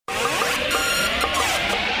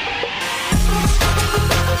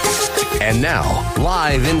And now,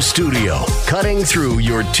 live in studio, cutting through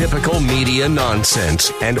your typical media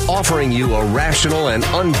nonsense and offering you a rational and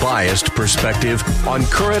unbiased perspective on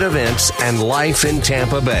current events and life in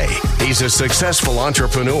Tampa Bay. He's a successful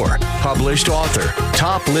entrepreneur, published author,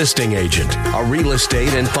 top listing agent, a real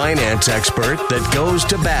estate and finance expert that goes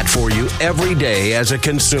to bat for you every day as a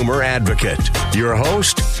consumer advocate. Your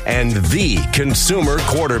host and the consumer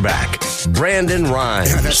quarterback, Brandon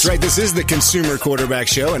Rhymes. Yeah, that's right. This is the Consumer Quarterback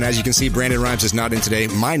Show, and as you can see, Brandon Rhymes is not in today.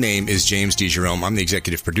 My name is James DeJerome. I'm the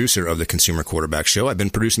executive producer of the Consumer Quarterback Show. I've been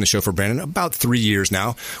producing the show for Brandon about 3 years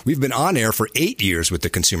now. We've been on air for 8 years with the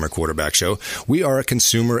Consumer Quarterback Show. We are a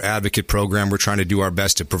consumer advocate program. We're trying to do our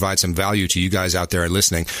best to provide some value to you guys out there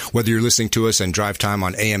listening. Whether you're listening to us in drive time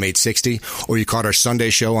on AM 860, or you caught our Sunday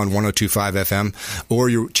show on 102.5 FM, or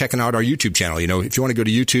you're checking out our YouTube channel. You know, if you want to go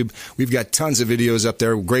to YouTube, we've got tons of videos up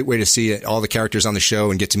there. Great way to see all the characters on the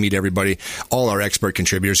show and get to meet everybody, all our expert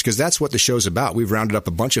contributors, because that's what the show's about. We've rounded up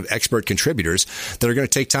a bunch of expert contributors that are going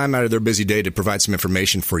to take time out of their busy day to provide some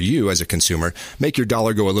information for you as a consumer, make your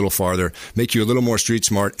dollar go a little farther, make you a little more street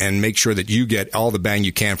smart, and make sure that you get all the bang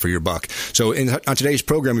you can for your buck. So on today's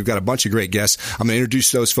program, we've got a bunch of great guests. I'm going to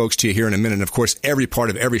introduce those folks to you here in a minute. And of course, every part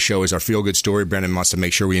of every show is our feel-good story. Brandon wants to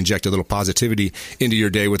make sure we inject a little positivity into your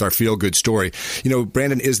day with our feel-good story. You know,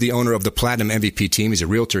 Brandon is the owner of the Platinum MVP team. He's a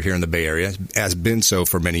realtor here in the Bay Area, has been so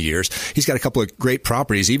for many years. He's got a couple of great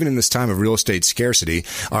properties, even in this time of real estate scarcity.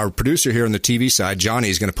 Our producer here on the TV side, Johnny,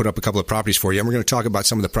 is going to put up a couple of properties for you, and we're going to talk about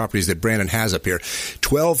some of the properties that Brandon has up here.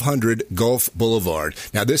 1200 Gulf Boulevard.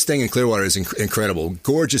 Now, this thing in Clearwater is incredible.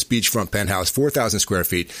 Gorgeous beachfront penthouse, 4,000 square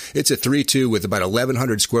feet. It's a 3-2 with about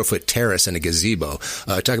 1,100 square foot terrace and a gazebo.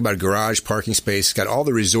 Talk about a garage, parking space. Got all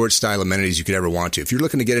the resort-style amenities you could ever want to. If you're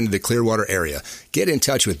looking to get into the Clearwater area, get in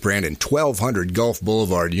touch with Brandon. 1200 Gulf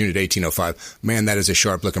Boulevard, Unit 1805. Man, that is a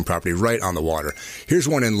sharp-looking property right on the water. Here's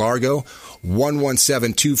one in Largo,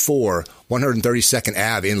 11724 132nd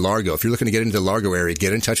Ave in Largo. If you're looking to get into the Largo area,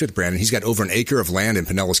 get in touch with Brandon. He's got over an acre of land in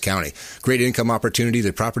Pinellas County. Great income opportunity.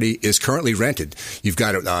 The property is currently rented. You've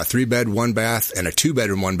got a 3-bed, 1-bath, and a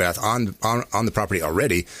 2-bedroom, 1-bath on the property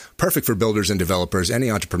already. Perfect for builders and developers, any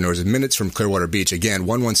entrepreneurs. Minutes from Clearwater Beach. Again,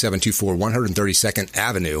 11724 132nd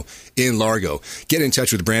Avenue in Largo. Get in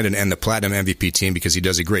touch with Brandon and the Platinum MVP team because he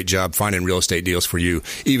does a great job finding real estate deals for you,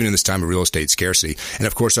 even in this time of real estate scarcity. And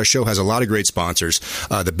of course, our show has a lot of great sponsors.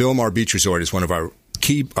 The Bilmar Beach Resort is one of our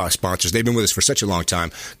key sponsors. They've been with us for such a long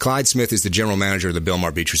time. Clyde Smith is the general manager of the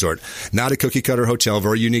Bilmar Beach Resort. Not a cookie-cutter hotel,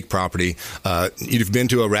 very unique property. You've been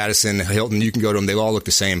to a Radisson, Hilton, you can go to them. They all look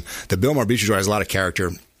the same. The Bilmar Beach Resort has a lot of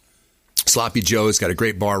character. Sloppy Joe's got a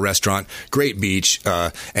great bar, restaurant, great beach,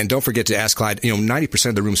 and don't forget to ask Clyde. 90%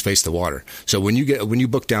 of the rooms face the water. So when you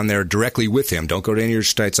book down there directly with him, don't go to any of your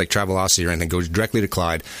sites like Travelocity or anything. Go directly to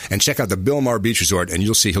Clyde and check out the Bilmar Beach Resort, and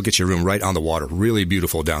you'll see he'll get your room right on the water. Really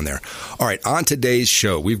beautiful down there. All right, on today's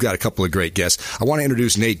show, we've got a couple of great guests. I want to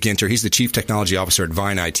introduce Nate Ginter. He's the Chief Technology Officer at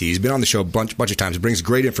Vine IT. He's been on the show a bunch of times. Brings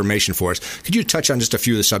great information for us. Could you touch on just a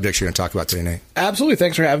few of the subjects you're going to talk about today, Nate? Absolutely.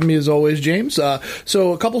 Thanks for having me as always, James.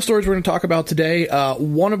 So a couple stories we're going to talk about today.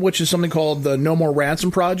 One of which is something called the No More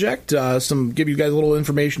Ransom Project. Give you guys a little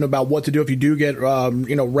information about what to do if you do get, ransomed.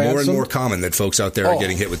 More and more common that folks out there are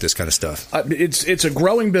getting hit with this kind of stuff. It's a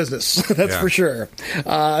growing business, that's for sure.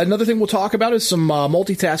 Another thing we'll talk about is some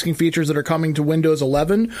multitasking features that are coming to Windows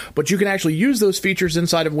 11, but you can actually use those features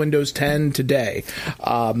inside of Windows 10 today.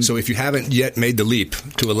 So if you haven't yet made the leap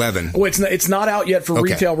to 11... Oh, it's not out yet for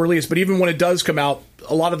retail release, but even when it does come out,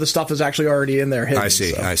 a lot of the stuff is actually already in there hidden. I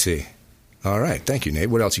see. All right. Thank you, Nate.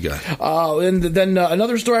 What else you got? And then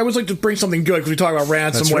another story. I always like to bring something good because we talk about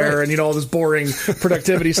ransomware and, all this boring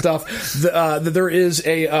productivity stuff. There is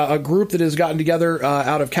a group that has gotten together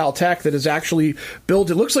out of Caltech that has actually built,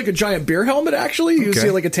 it looks like a giant beer helmet, actually. You see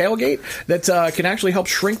like a tailgate that can actually help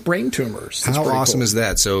shrink brain tumors. How awesome is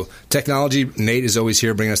that? So technology, Nate is always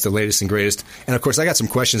here bringing us the latest and greatest. And, of course, I got some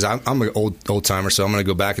questions. I'm an old timer, so I'm going to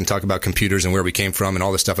go back and talk about computers and where we came from and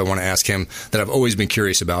all the stuff I want to ask him that I've always been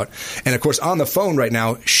curious about. And, of course, on the phone right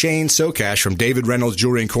now, Shane Socash from David Reynolds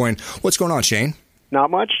Jewelry and Coin. What's going on, Shane? Not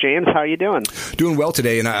much, James. How are you doing? Doing well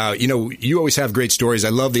today. And, you always have great stories. I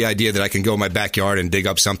love the idea that I can go in my backyard and dig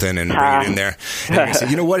up something and bring it in there. And I say,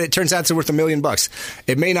 you know what? It turns out it's worth $1 million.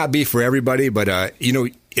 It may not be for everybody, but,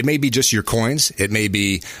 it may be just your coins. It may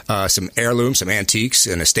be some heirlooms, some antiques,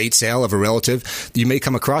 an estate sale of a relative. You may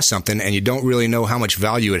come across something and you don't really know how much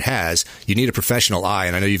value it has. You need a professional eye.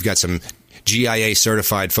 And I know you've got some GIA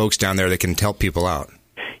certified folks down there that can help people out.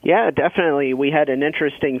 Yeah, definitely. We had an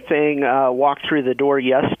interesting thing walk through the door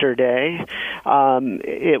yesterday.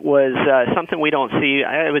 It was something we don't see.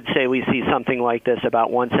 I would say we see something like this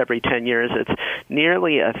about once every 10 years. It's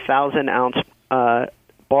nearly 1,000-ounce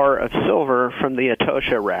bar of silver from the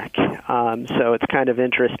Etosha wreck. So it's kind of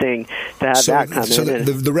interesting to have that come in. So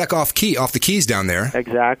the wreck off the Keys down there.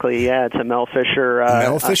 Exactly, yeah. It's a Mel Fisher.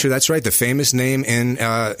 Mel Fisher, that's right, the famous name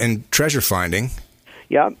in treasure finding.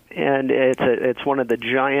 Yep, and it's one of the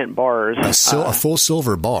giant bars. A full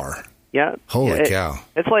silver bar. Yeah. Holy cow.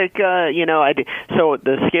 It's like, so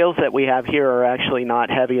the scales that we have here are actually not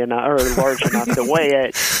heavy enough or large enough to weigh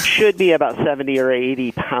it. Should be about 70 or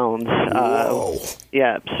 80 pounds. Whoa.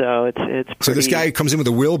 Yeah, so it's pretty... So this guy comes in with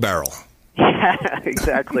a wheelbarrow. Yeah,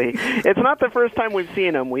 exactly. It's not the first time we've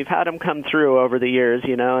seen him. We've had him come through over the years,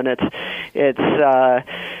 and it's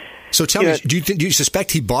So tell me, do you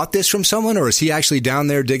suspect he bought this from someone, or is he actually down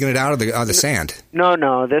there digging it out of the sand?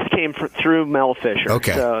 No. This came through Mel Fisher.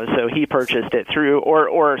 Okay. So he purchased it through,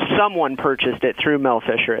 or someone purchased it through Mel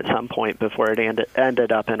Fisher at some point before it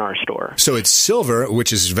ended up in our store. So it's silver,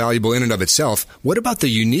 which is valuable in and of itself. What about the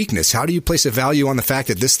uniqueness? How do you place a value on the fact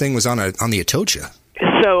that this thing was on the Etosha?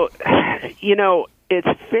 So, it's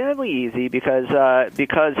fairly easy because the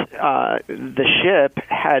ship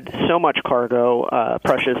had so much cargo,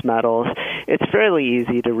 precious metals. It's fairly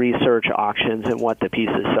easy to research auctions and what the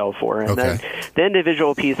pieces sell for, and then the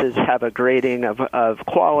individual pieces have a grading of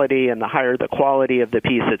quality, and the higher the quality of the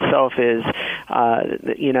piece itself is,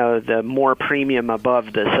 the more premium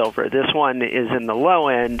above the silver. This one is in the low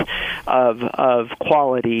end of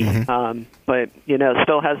quality. But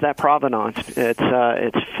still has that provenance.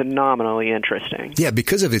 It's phenomenally interesting. Yeah,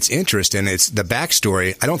 because of its interest and its the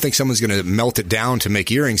backstory, I don't think someone's going to melt it down to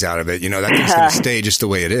make earrings out of it. That thing's going to stay just the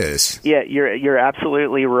way it is. Yeah, you're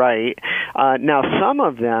absolutely right. Now, some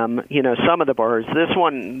of them, some of the bars, this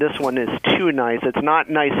one is too nice. It's not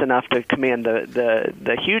nice enough to command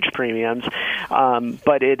the huge premiums,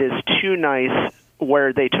 but it is too nice,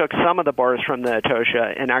 where they took some of the bars from the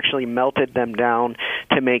Etosha and actually melted them down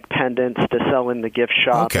to make pendants to sell in the gift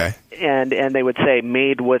shop. Okay. And they would say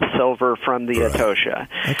made with silver from the Etosha.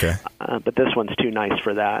 Okay. But this one's too nice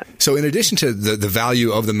for that. So in addition to the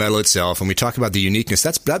value of the metal itself, and we talk about the uniqueness,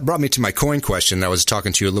 that brought me to my coin question that I was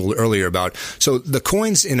talking to you a little earlier about. So the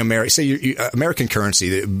coins in America, say American currency,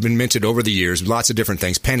 that have been minted over the years, lots of different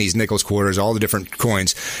things, pennies, nickels, quarters, all the different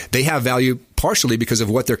coins, they have value partially because of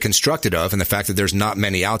what they're constructed of and the fact that there's not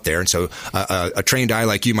many out there. And so a trained eye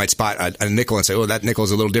like you might spot a nickel and say, oh, that nickel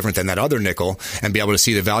is a little different than that other nickel, and be able to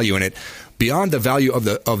see the value in it. Beyond the value of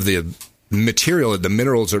the material, the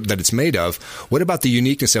minerals that it's made of, what about the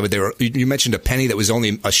uniqueness of it? You mentioned a penny that was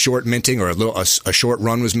only a short minting, or a short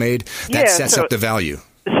run was made. That sets up the value.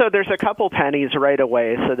 So there's a couple pennies right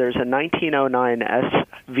away. So there's a 1909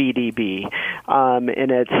 SVDB,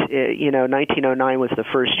 and it's 1909 was the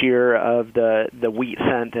first year of the wheat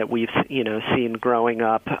cent that we've seen growing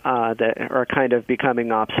up that are kind of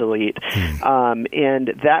becoming obsolete. And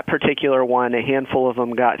that particular one, a handful of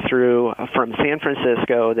them got through from San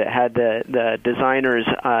Francisco that had the designer's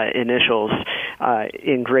initials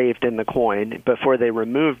engraved in the coin before they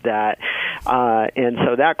removed that, and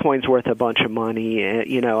so that coin's worth a bunch of money.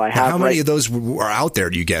 How many of those are out there,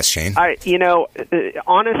 do you guess, Shane?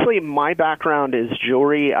 Honestly, my background is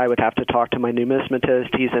jewelry. I would have to talk to my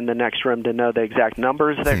numismatist. He's in the next room to know the exact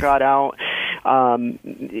numbers that got out.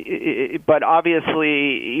 But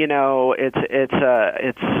obviously, it's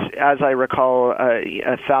as I recall,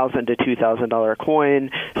 $1,000 to $2,000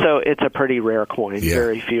 coin. So it's a pretty rare coin. Yeah.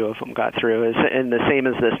 Very few of them got through. And the same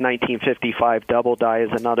as this 1955 double die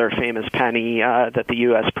is another famous penny that the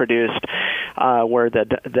U.S. produced, where the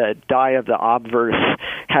die of the obverse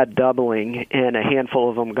had doubling, and a handful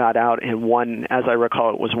of them got out in one. As I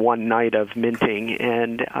recall, it was one night of minting,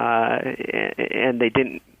 and they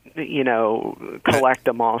didn't collect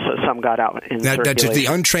them all, so some got out in circulation. To the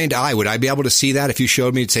untrained eye, would I be able to see that if you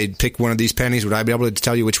showed me, say, pick one of these pennies? Would I be able to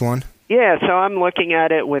tell you which one? Yeah, so I'm looking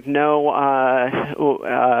at it with no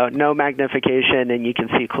magnification, and you can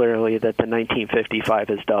see clearly that the 1955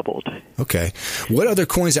 has doubled. Okay. What other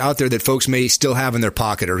coins out there that folks may still have in their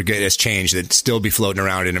pocket or get as change that still be floating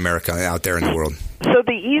around in America out there in the world? So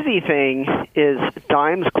the easy thing is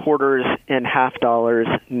dimes, quarters, and half dollars,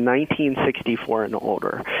 1964 and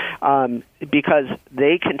older, because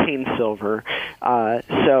they contain silver.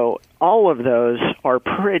 So all of those are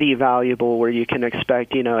pretty valuable, where you can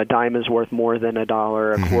expect, a dime is worth more than $1,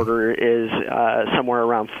 a quarter is somewhere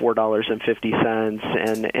around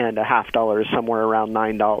 $4.50, and a half dollar is somewhere around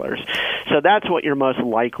 $9. So that's what you're most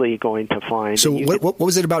likely going to find. So what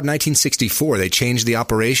was it about 1964? They changed the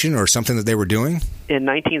operation or something that they were doing? In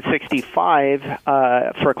 1965,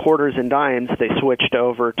 for quarters and dimes, they switched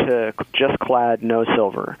over to just clad, no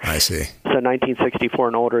silver. I see. So 1964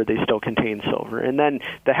 and older, they still contain silver. And then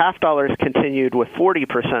the half dollars continued with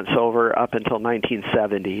 40% silver up until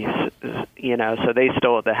 1970. So they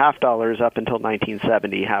still, the half dollars up until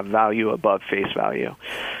 1970, have value above face value.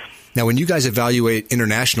 Now, when you guys evaluate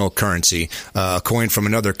international currency, a coin from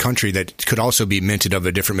another country that could also be minted of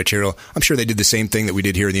a different material, I'm sure they did the same thing that we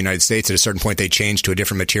did here in the United States. At a certain point, they changed to a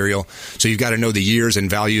different material. So you've got to know the years and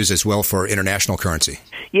values as well for international currency.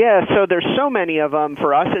 Yeah, so there's so many of them.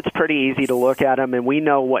 For us, it's pretty easy to look at them, and we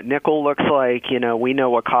know what nickel looks like. We know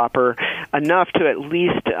what copper, enough to at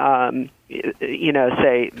least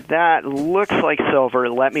say, that looks like silver,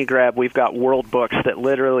 let me grab, we've got world books that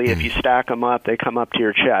literally, if you stack them up, they come up to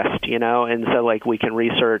your chest, and so we can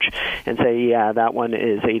research and say, yeah, that one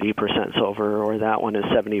is 80% silver, or that one is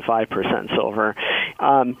 75% silver.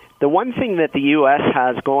 The one thing that the U.S.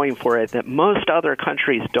 has going for it that most other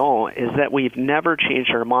countries don't is that we've never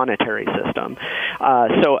changed our monetary system.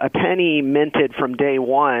 So a penny minted from day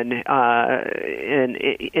one in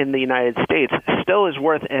the United States still is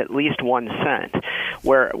worth at least 1 cent,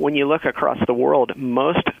 where when you look across the world,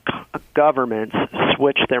 most governments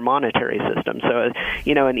switch their monetary system. So,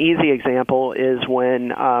 an easy example is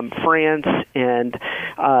when France and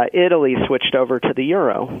Italy switched over to the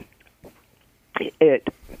euro. It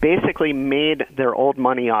basically made their old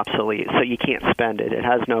money obsolete, so you can't spend it. It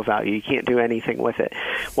has no value. You can't do anything with it.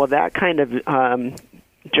 Well, that kind of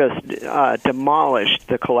just demolished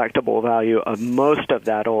the collectible value of most of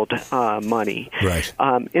that old money. Right.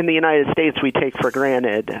 In the United States, we take for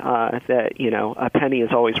granted that, a penny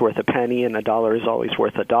is always worth a penny and $1 is always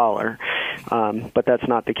worth $1. But that's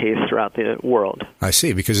not the case throughout the world. I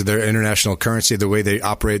see. Because of their international currency, the way they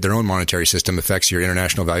operate their own monetary system affects your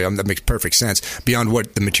international value. That makes perfect sense beyond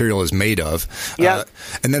what the material is made of. Yeah.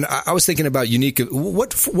 And then I was thinking about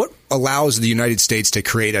what allows the United States to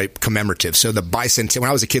create a commemorative. So the bicentennial, when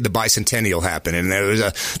I was a kid, the bicentennial happened, and there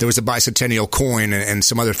was a bicentennial coin and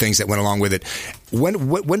some other things that went along with it.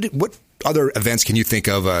 What other events can you think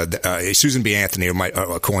of? Susan B. Anthony or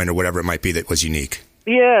a coin or whatever it might be that was unique?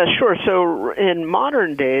 Yeah, sure. So in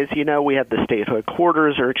modern days, we have the statehood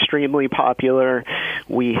quarters are extremely popular.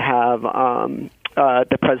 We have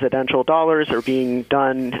the presidential dollars are being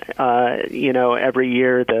done, every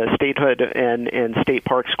year, the statehood and state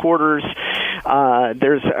parks quarters.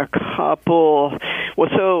 There's a couple. Well,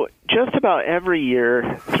 so just about every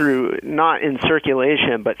year, through not in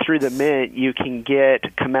circulation but through the mint, you can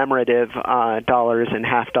get commemorative dollars and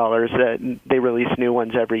half dollars. That they release new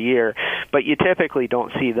ones every year, but you typically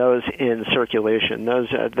don't see those in circulation. Those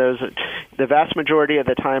the vast majority of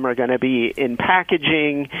the time are going to be in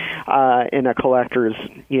packaging in a collector's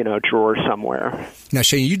drawer somewhere. Now,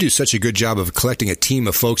 Shane, you do such a good job of collecting a team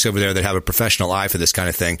of folks over there that have a professional eye for this kind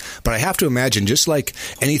of thing. But I have to imagine, just like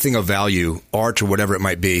anything of value, art or whatever it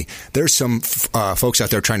might be, there's some folks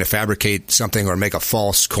out there trying to fabricate something or make a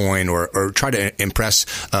false coin or try to impress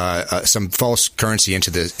some false currency into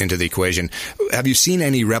the equation. Have you seen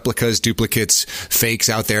any replicas, duplicates, fakes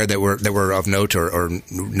out there that were of note or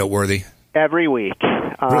noteworthy? Every week.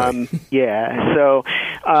 Really? Yeah. So,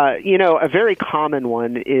 a very common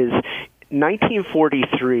one is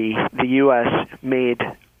 1943, the U.S. made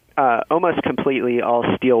almost completely all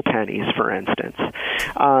steel pennies, for instance,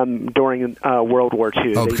 during World War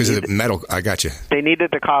II. Oh, because of the metal. I got you. They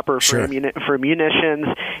needed the copper Sure. for munitions,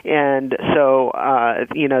 and so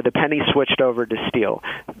the penny switched over to steel.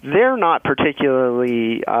 They're not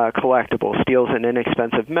particularly collectible. Steel's an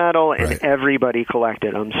inexpensive metal, and Right. everybody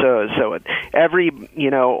collected them. So every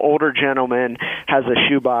older gentleman has a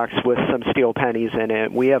shoebox with some steel pennies in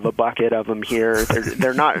it. We have a bucket of them here.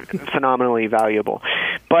 They're not phenomenally valuable,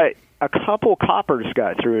 but a couple coppers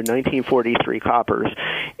got through, 1943 coppers,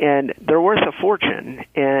 and they're worth a fortune.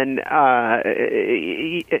 And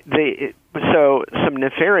so some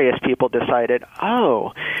nefarious people decided,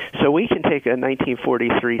 so we can take a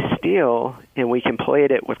 1943 steel and we can plate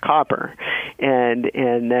it with copper, and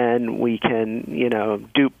then we can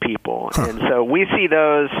dupe people. Huh. And so we see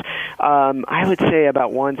those I would say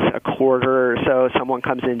about once a quarter or so, someone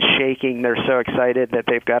comes in shaking. They're so excited that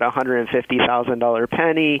they've got a $150,000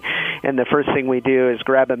 penny, and the first thing we do is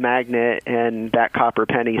grab a magnet, and that copper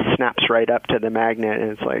penny snaps right up to the magnet,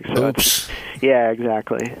 and it's like, so oops. Yeah,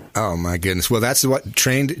 exactly. Oh, my goodness. Well, that's what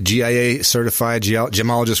trained GIA certified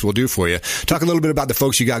gemologists will do for you. Talk a little bit about the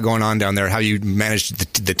folks you got going on down there, how you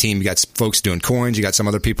managed the team. You got folks doing coins. You got some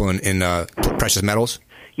other people in precious metals.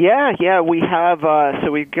 Yeah, we have, so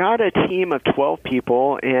we've got a team of 12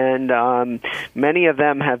 people, and many of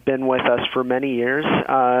them have been with us for many years.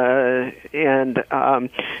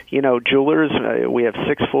 Jewelers, we have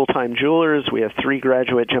 6 full-time jewelers, we have 3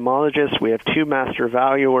 graduate gemologists, we have 2 master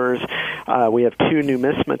valuers, we have 2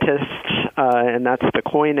 numismatists, and that's the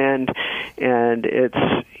coin end, and it's,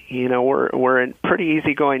 we're a pretty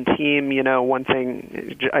easygoing team. One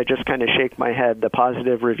thing, I just kind of shake my head, the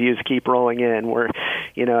positive reviews keep rolling in.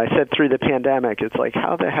 I said through the pandemic, it's like,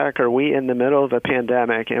 how the heck are we in the middle of a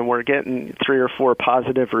pandemic and we're getting 3 or 4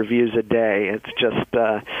 positive reviews a day? It's just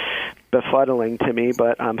befuddling to me,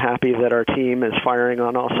 but I'm happy that our team is firing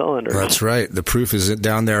on all cylinders. That's right. The proof is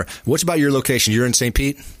down there. What's about your location? You're in St.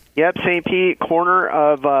 Pete? Yep, St. Pete, corner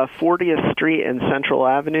of 40th Street and Central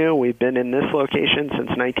Avenue. We've been in this location since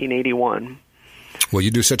 1981. Well,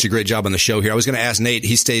 you do such a great job on the show here. I was going to ask Nate,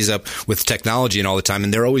 he stays up with technology and all the time,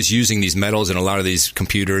 and they're always using these metals and a lot of these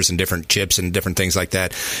computers and different chips and different things like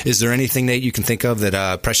that. Is there anything, Nate, you can think of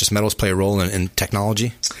that precious metals play a role in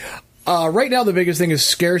technology? Right now, the biggest thing is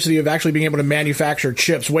scarcity of actually being able to manufacture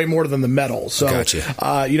chips way more than the metals. So, gotcha.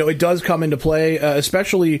 It does come into play,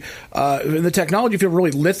 especially in the technology field,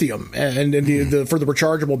 really lithium and for the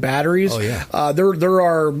rechargeable batteries. Oh, yeah. There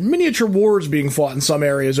are miniature wars being fought in some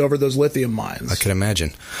areas over those lithium mines. I can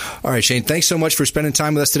imagine. All right, Shane, thanks so much for spending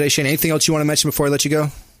time with us today. Shane, anything else you want to mention before I let you go?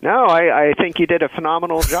 No, I think you did a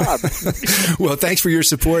phenomenal job. Well, thanks for your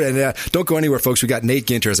support, and don't go anywhere, folks. We got Nate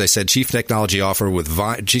Ginter, as I said, Chief Technology Officer with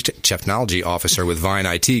Vine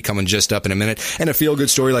IT, coming just up in a minute, and a feel-good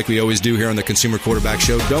story like we always do here on the Consumer Quarterback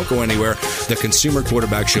Show. Don't go anywhere. The Consumer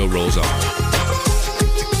Quarterback Show rolls on.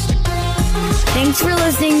 Thanks for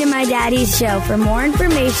listening to My Daddy's Show. For more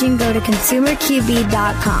information, go to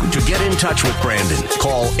ConsumerQB.com. To get in touch with Brandon,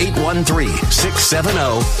 call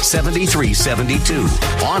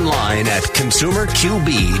 813-670-7372. Online at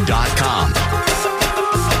ConsumerQB.com.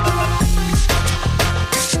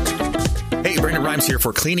 Hey, Brandon Rhymes here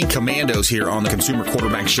for Cleaning Commandos here on the Consumer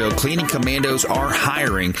Quarterback Show. Cleaning Commandos are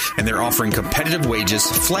hiring, and they're offering competitive wages,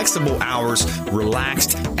 flexible hours,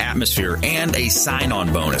 relaxed atmosphere, and a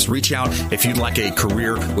sign-on bonus. Reach out if you'd like a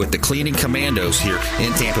career with the Cleaning Commandos here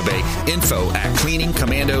in Tampa Bay. Info at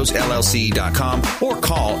cleaningcommandosllc.com or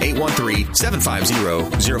call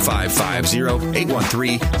 813-750-0550,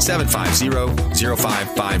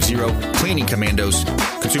 813-750-0550. Cleaning Commandos,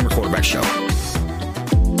 Consumer Quarterback Show.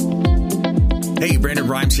 Hey, Brandon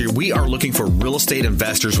Rhymes here. We are looking for real estate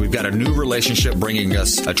investors. We've got a new relationship bringing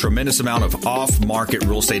us a tremendous amount of off-market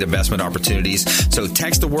real estate investment opportunities. So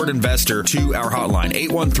text the word investor to our hotline,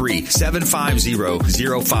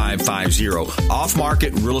 813-750-0550.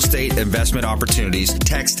 Off-market real estate investment opportunities.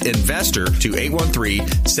 Text investor to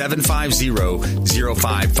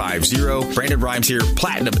 813-750-0550. Brandon Rhymes here,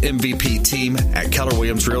 Platinum MVP team at Keller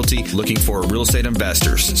Williams Realty, looking for real estate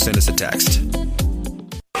investors. Send us a text.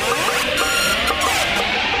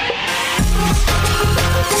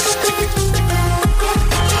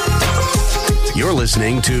 You're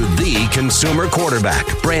listening to The Consumer Quarterback,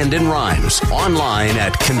 Brandon Rhymes, online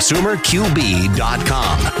at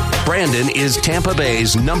ConsumerQB.com. Brandon is Tampa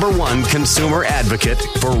Bay's #1 consumer advocate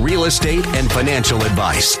for real estate and financial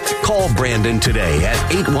advice. Call Brandon today at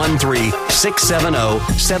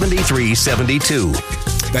 813-670-7372.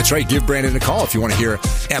 That's right. Give Brandon a call if you want to hear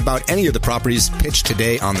about any of the properties pitched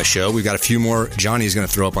today on the show. We've got a few more Johnny's going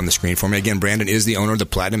to throw up on the screen for me. Again, Brandon is the owner of the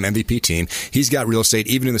Platinum MVP team. He's got real estate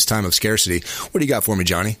even in this time of scarcity. What do you got for me,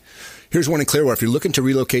 Johnny? Here's one in Clearwater. If you're looking to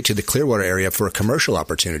relocate to the Clearwater area for a commercial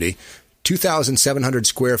opportunity, 2,370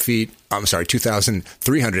 square feet at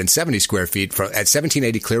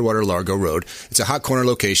 1780 Clearwater Largo Road. It's a hot corner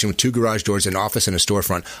location with 2 garage doors, an office, and a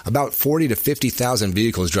storefront. About 40 to 50,000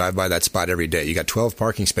 vehicles drive by that spot every day. You got 12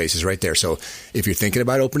 parking spaces right there. So if you're thinking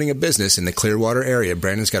about opening a business in the Clearwater area,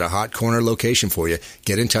 Brandon's got a hot corner location for you.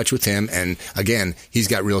 Get in touch with him. And again, he's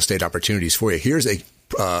got real estate opportunities for you. Here's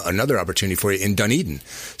another opportunity for you in Dunedin.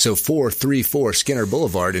 So 434 Skinner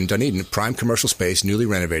Boulevard in Dunedin, prime commercial space, newly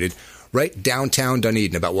renovated. right downtown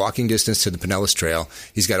Dunedin, about walking distance to the Pinellas Trail.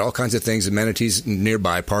 He's got all kinds of things, amenities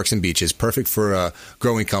nearby, parks and beaches, perfect for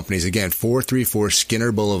growing companies. Again, 434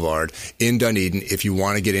 Skinner Boulevard in Dunedin. If you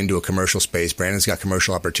want to get into a commercial space, Brandon's got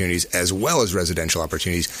commercial opportunities as well as residential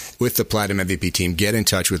opportunities with the Platinum MVP team. Get in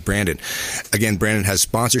touch with Brandon. Again, Brandon has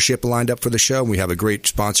sponsorship lined up for the show. We have a great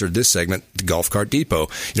sponsor of this segment, the Golf Cart Depot.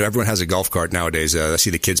 You know, everyone has a golf cart nowadays. I see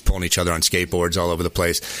the kids pulling each other on skateboards all over the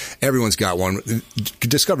place. Everyone's got one.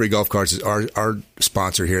 Discovery Golf Carts is our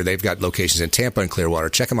sponsor here. They've got locations in Tampa and Clearwater.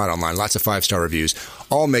 Check them out online. Lots of 5-star reviews.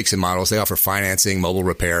 All makes and models. They offer financing, mobile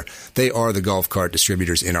repair. They are the golf cart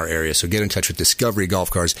distributors in our area. So get in touch with Discovery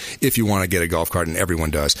Golf Carts if you want to get a golf cart, and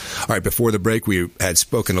everyone does. All right, before the break, we had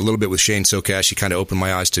spoken a little bit with Shane Socash. He kind of opened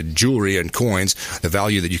my eyes to jewelry and coins, the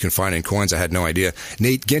value that you can find in coins. I had no idea.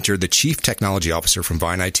 Nate Ginter, the Chief Technology Officer from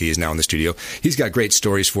Vine IT, is now in the studio. He's got great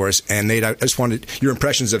stories for us. And Nate, I just wanted your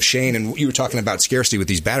impressions of Shane, and you were talking about scarcity with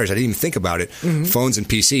these batteries. I didn't even think about it. Mm-hmm. Phones and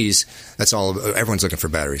PCs, that's all. Everyone's looking for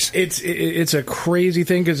batteries. It's a crazy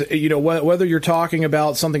thing because, you know, whether you're talking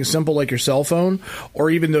about something simple like your cell phone or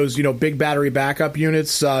even those, you know, big battery backup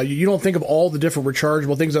units, you don't think of all the different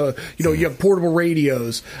rechargeable things. You know, you have portable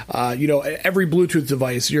radios, you know, every Bluetooth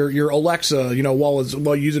device, your Alexa, you know,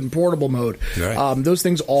 while using portable mode. Right. Those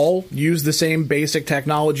things all use the same basic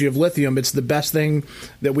technology of lithium. It's the best thing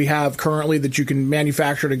that we have currently that you can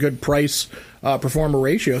manufacture at a good price. Performer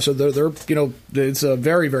ratio. So they're you know, it's a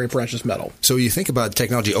very, very precious metal. So you think about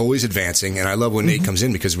technology always advancing, and I love when Nate comes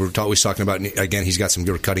in because we're always talking about, again, he's got some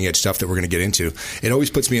good cutting edge stuff that we're going to get into. It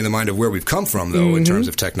always puts me in the mind of where we've come from, though, in terms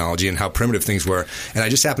of technology and how primitive things were. And I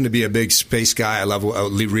just happen to be a big space guy. I love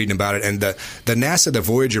reading about it. And the NASA, the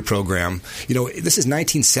Voyager program, you know, this is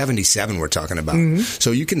 1977 we're talking about.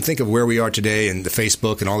 So you can think of where we are today and the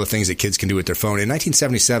Facebook and all the things that kids can do with their phone. In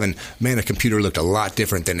 1977, man, a computer looked a lot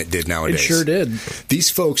different than it did nowadays. It sure did. These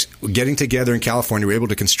folks getting together in California were able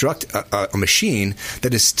to construct a machine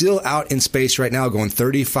that is still out in space right now, going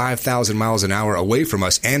 35,000 miles an hour away from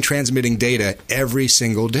us and transmitting data every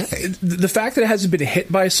single day. The fact that it hasn't been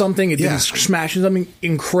hit by something, it didn't smash something,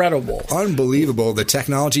 incredible. Unbelievable. The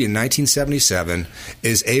technology in 1977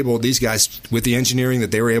 is able, these guys, with the engineering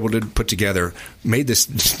that they were able to put together, made this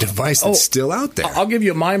device that's still out there. I'll give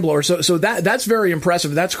you a mind blower. So that's very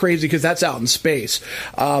impressive. That's crazy because that's out in space.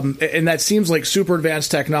 And that seems like super advanced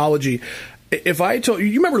technology. If I told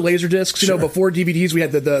you remember laser discs, you know, before DVDs, we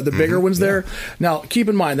had the bigger ones there. Now, keep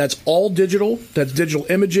in mind, that's all digital. That's digital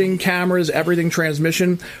imaging, cameras, everything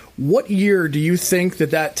transmission. What year do you think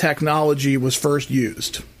that technology was first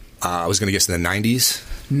used? I was going to guess in the 90s.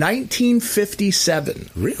 1957.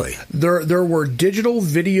 Really? There were digital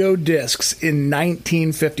video discs in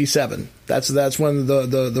 1957. That's when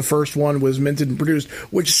the first one was minted and produced,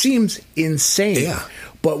 which seems insane. Yeah.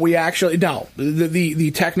 But we actually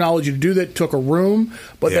the technology to do that took a room,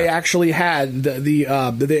 but they actually had and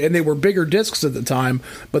they were bigger discs at the time,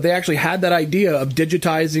 but they actually had that idea of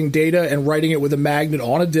digitizing data and writing it with a magnet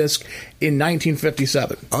on a disc in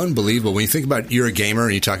 1957. Unbelievable. When you think about you're a gamer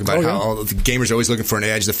and you talk about how all the gamers are always looking for an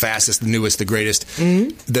edge, the fastest, the newest, the greatest.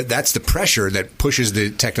 That's the pressure that pushes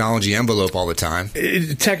the technology envelope all the time.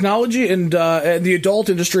 Technology and the adult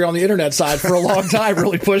industry on the internet side for a long time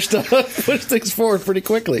really pushed things forward pretty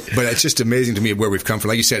quickly. But it's just amazing to me where we've come from.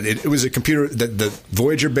 Like you said, it was a computer, the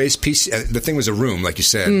Voyager-based PC. The thing was a room, like you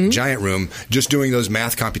said, giant room, just doing those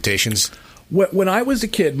math computations. When I was a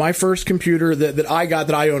kid, my first computer that I got,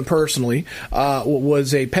 that I owned personally,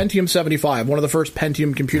 was a Pentium 75, one of the first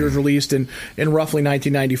Pentium computers released in roughly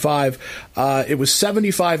 1995. It was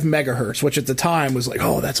 75 megahertz, which at the time was like,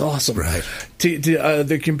 oh, that's awesome. Right.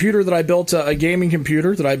 The computer that I built, a gaming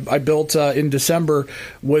computer that I built in December,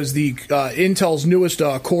 was the Intel's newest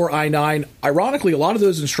Core i9. Ironically, a lot of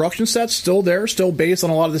those instruction sets still there, still based on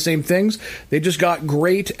a lot of the same things. They just got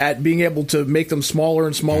great at being able to make them smaller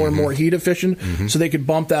and smaller and more heat efficient. So they could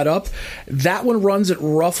bump that up. That one runs at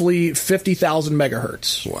roughly 50,000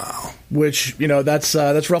 megahertz. Wow. Which, you know, that's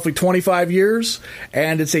roughly 25 years,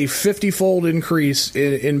 and it's a 50-fold increase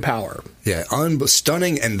in power. Yeah,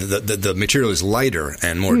 stunning, and the material is lighter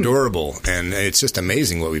and more durable, and it's just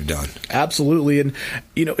amazing what we've done. Absolutely, and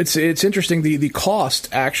you know, it's interesting. The cost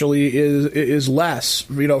actually is less,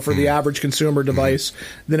 you know, for the average consumer device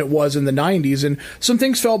than it was in the 90s, and some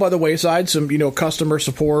things fell by the wayside. Some, you know, customer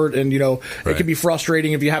support, and you know, it can be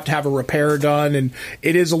frustrating if you have to have a repair done, and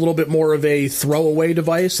it is a little bit more of a throwaway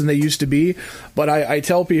device than they used to be. But I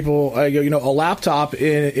tell people, you know, a laptop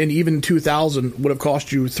in even 2000 would have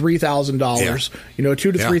cost you $3,000. You know, $2,000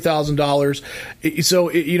 to $3,000.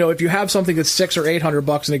 So you know, if you have something that's $600 or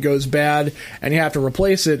 $800 and it goes bad and you have to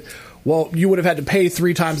replace it, well, you would have had to pay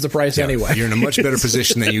 3 times the price anyway. You're in a much better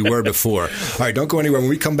position than you were before. All right, don't go anywhere. When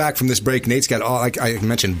we come back from this break, Nate's got, like I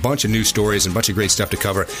mentioned, a bunch of news stories and a bunch of great stuff to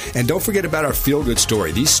cover. And don't forget about our feel-good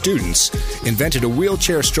story. These students invented a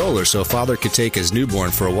wheelchair stroller so a father could take his newborn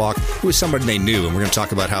for a walk. It was somebody they knew, and we're going to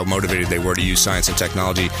talk about how motivated they were to use science and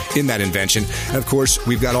technology in that invention. And, of course,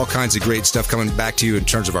 we've got all kinds of great stuff coming back to you in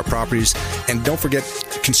terms of our properties. And don't forget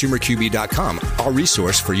ConsumerQB.com, our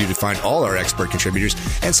resource for you to find all our expert contributors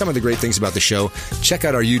and some of the great things about the show. Check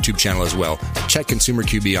out our YouTube channel as well. Check Consumer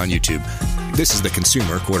QB on YouTube. This is the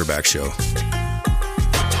Consumer Quarterback Show.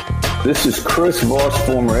 This is Chris Voss,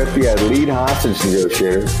 former FBI lead hostage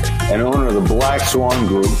negotiator and owner of the Black Swan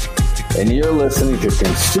Group, and you're listening to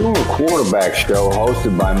Consumer Quarterback Show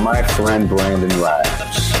hosted by my friend Brandon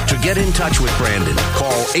Rhymes. To get in touch with Brandon,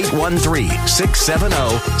 call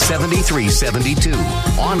 813-670-7372.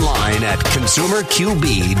 Online at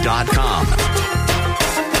ConsumerQB.com.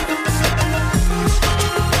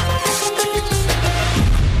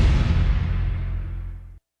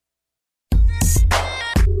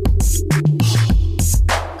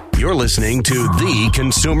 You're listening to the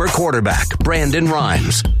Consumer Quarterback, Brandon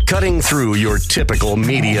Rhymes, cutting through your typical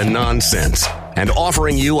media nonsense and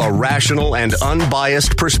offering you a rational and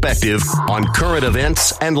unbiased perspective on current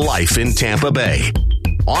events and life in Tampa Bay.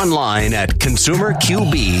 Online at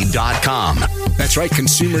ConsumerQB.com. That's right,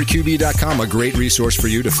 ConsumerQB.com, a great resource for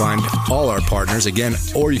you to find all our partners. Again,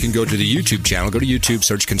 or you can go to the YouTube channel. Go to YouTube,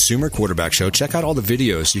 search Consumer Quarterback Show. Check out all the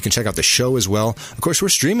videos. You can check out the show as well. Of course, we're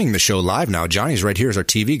streaming the show live now. Johnny's right here as our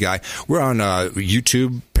TV guy. We're on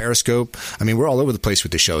YouTube, Periscope. I mean, we're all over the place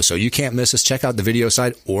with the show, so you can't miss us. Check out the video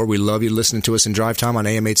side, or we love you listening to us in drive time on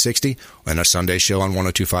AM 860 and our Sunday show on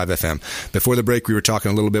 102.5 FM. Before the break, we were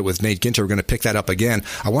talking a little bit with Nate Ginter. We're going to pick that up again.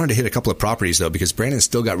 I wanted to hit a couple of properties, though, because Brandon's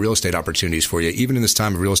still got real estate opportunities for you. Even in this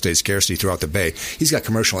time of real estate scarcity throughout the Bay, he's got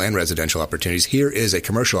commercial and residential opportunities. Here is a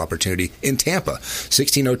commercial opportunity in Tampa,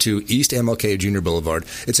 1602 East MLK Junior Boulevard.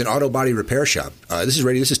 It's an auto body repair shop. This is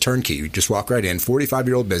ready. This is turnkey. You just walk right in.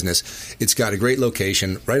 45-year-old business. It's got a great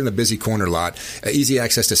location right in the busy corner lot. Easy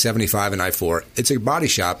access to 75 and I-4. It's a body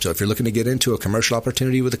shop, so if you're looking to get into a commercial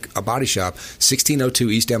opportunity with a body shop, 1602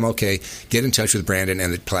 East MLK, get in touch with Brandon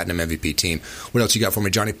and the Platinum MVP team. What else you got for me,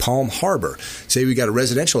 Johnny? Palm Harbor. Say we got a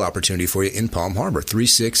residential opportunity for you in Palm Harbor,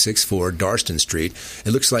 3664 Darston Street.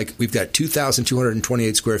 It looks like we've got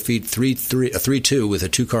 2,228 square feet, 3.2 with a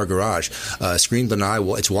 2-car garage, screened lanai.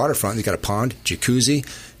 It's waterfront. You got a pond, jacuzzi,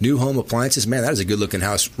 new home appliances. Man, that is a good-looking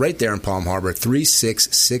house right there in Palm Harbor,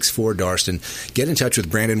 3664 Darston. Get in touch with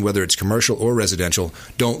Brandon, whether it's commercial or residential.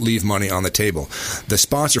 Don't leave money on the table. The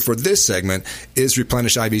sponsor for this segment is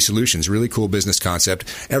Replenish IV Solutions. Really cool business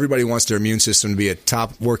concept. Everybody wants their immune system to be at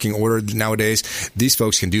top working order nowadays. These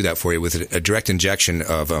folks can do that for you with a direct injection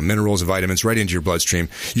of minerals and vitamins right into your bloodstream.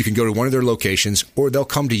 You can go to one of their locations, or they'll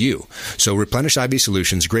come to you. So Replenish IV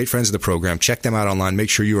Solutions, great friends of the program. Check them out online. Make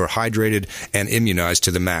sure you are hydrated and immunized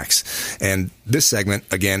to the max. And this segment,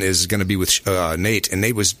 again, is going to be with Nate. And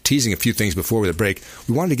Nate was teasing a few things before the break.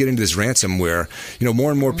 We wanted to get into this ransomware. You know,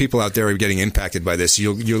 more and more people out there are getting impacted by this.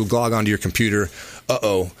 You'll log onto your computer,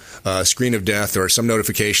 screen of death or some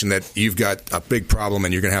notification that you've got a big problem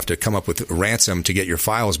and you're going to have to come up with a ransom to get your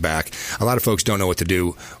files back. A lot of folks don't know what to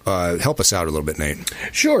do. Help us out a little bit, Nate.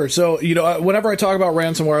 Sure. So, whenever I talk about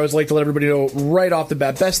ransomware, I always like to let everybody know right off the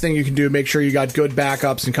bat, best thing you can do, make sure you got good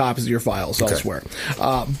backups and copies of your files elsewhere.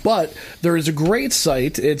 But there is a great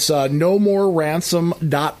site. It's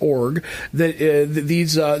nomoreransom.org.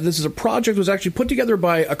 This is a project that was actually put together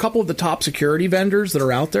by a couple of the top security vendors that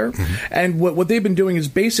are out there. Mm-hmm. And what they've been doing is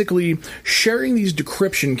basically sharing these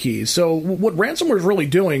decryption keys. So what ransomware is really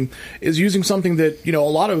doing is using something that, a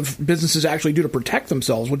lot of businesses actually do to protect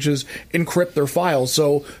themselves, which is encrypt their files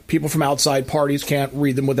so people from outside parties can't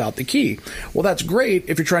read them without the key. Well, that's great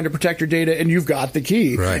if you're trying to protect your data and you've got the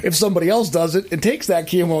key. Right. If somebody else does it and takes that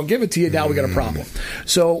key and won't give it to you, now we got a problem.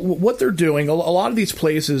 So what they're doing, a lot of these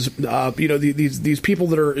places, these people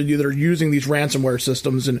that are using these ransomware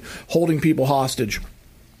systems and holding people hostage,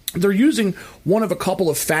 they're using one of a couple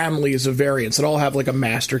of families of variants that all have like a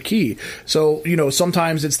master key. So,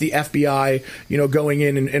 sometimes it's the FBI, going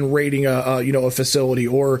in and raiding a facility,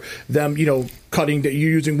 or them, cutting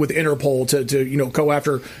using with Interpol to go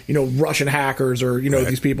after Russian hackers or right.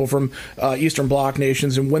 These people from Eastern Bloc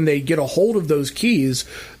nations. And when they get a hold of those keys,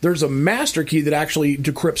 there's a master key that actually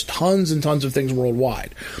decrypts tons and tons of things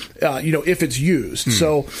worldwide, if it's used.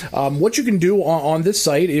 So what you can do on this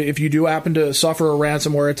site, if you do happen to suffer a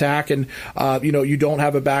ransomware attack and you don't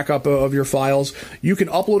have a backup of your files, you can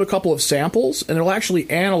upload a couple of samples and it'll actually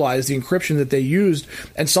analyze the encryption that they used.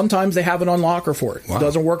 And sometimes they have an unlocker for it. Wow. It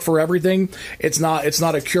doesn't work for everything. It's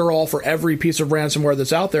not a cure-all for every piece of ransomware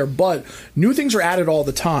that's out there, but new things are added all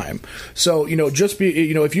the time. So,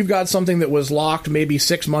 if you've got something that was locked maybe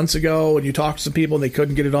 6 months ago and you talk to some people and they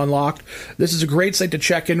couldn't get it unlocked, this is a great site to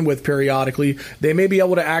check in with periodically. They may be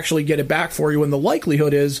able to actually get it back for you, and the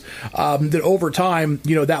likelihood is that over time,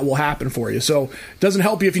 that will happen for you. So it doesn't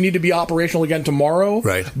help you if you need to be operational again tomorrow.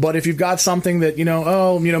 Right. But if you've got something that,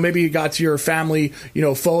 maybe you got to your family,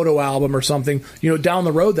 photo album or something, down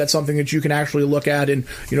the road, that's something that you can actually look at, and,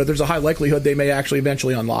 there's a high likelihood they may actually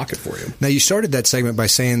eventually unlock it for you. Now, you started that segment by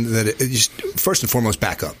saying that first and foremost,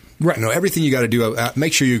 back up. Right. Everything you got to do,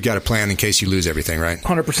 make sure you've got a plan in case you lose everything, right?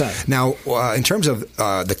 100%. Now, in terms of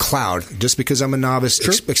the cloud, just because I'm a novice,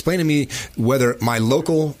 explain to me whether my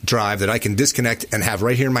local drive that I can disconnect and have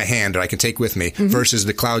right here in my hand that I can take with me versus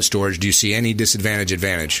the cloud storage, do you see any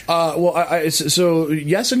advantage? So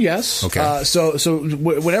yes and yes. Okay. So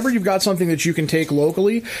whenever you've got something that you can take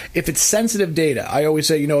locally, if it's sensitive data, I always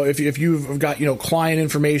say, if you've got, client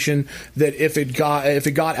information that if it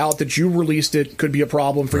got out that you released it could be a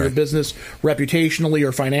problem for your business reputationally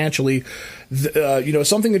or financially.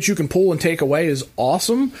 Something that you can pull and take away is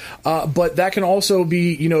awesome, but that can also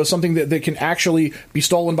be, something that can actually be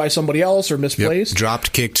stolen by somebody else or misplaced. Yep.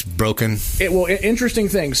 Dropped, kicked, broken. Interesting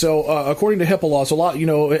thing. So according to HIPAA laws, a lot,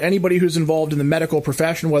 anybody who's involved in the medical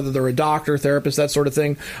profession, whether they're a doctor, therapist, that sort of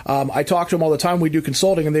thing, I talk to them all the time. We do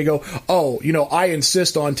consulting, and they go, I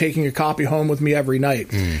insist on taking a copy home with me every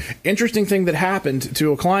night. Interesting thing that happened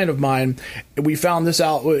to a client of mine, we found this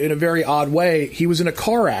out in a very odd way. He was in a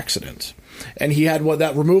car accident, and he had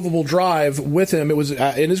that removable drive with him. It was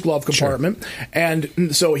in his glove compartment. Sure.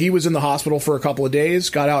 And so he was in the hospital for a couple of days,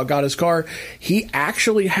 got out, got his car. He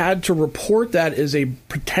actually had to report that as a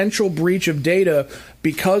potential breach of data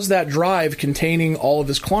because that drive containing all of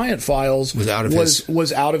his client files was out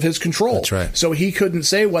of his control. That's right. So he couldn't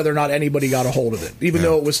say whether or not anybody got a hold of it, even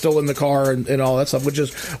though it was still in the car and all that stuff,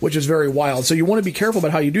 which is very wild. So you want to be careful about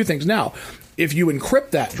how you do things. Now, if you encrypt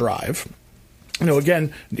that drive,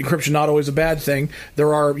 again, encryption not always a bad thing.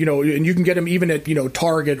 There are, and you can get them even at,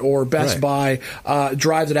 Target or Best Buy,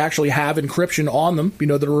 drives that actually have encryption on them,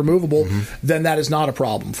 that are removable, then that is not a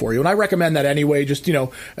problem for you. And I recommend that anyway, just,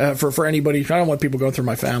 for anybody. I don't want people going through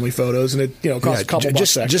my family photos, and it, costs a couple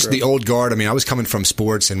bucks extra. Just the old guard. I mean, I was coming from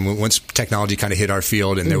sports, and once technology kind of hit our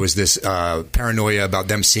field, and there was this paranoia about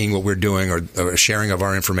them seeing what we're doing or sharing of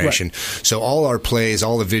our information. Right. So all our plays,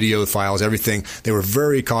 all the video files, everything, they were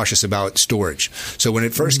very cautious about storage. So when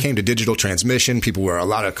it first came to digital transmission, a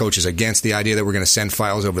lot of coaches against the idea that we're going to send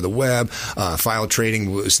files over the web. File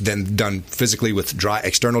trading was then done physically with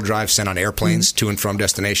external drives sent on airplanes to and from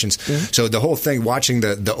destinations. So the whole thing, watching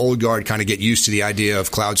the old guard kind of get used to the idea of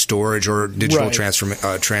cloud storage or digital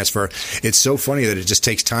transfer, it's so funny that it just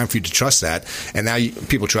takes time for you to trust that. And now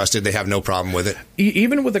people trust it. They have no problem with it.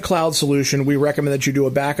 Even with the cloud solution, we recommend that you do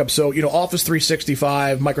a backup. So, Office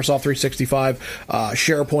 365, Microsoft 365,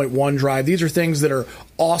 SharePoint, OneDrive, these are things that are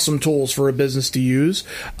awesome tools for a business to use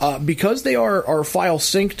because they are file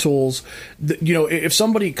sync tools. If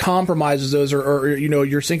somebody compromises those or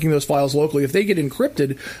you're syncing those files locally, if they get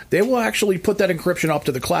encrypted, they will actually put that encryption up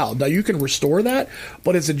to the cloud. Now you can restore that,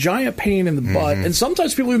 but it's a giant pain in the butt. And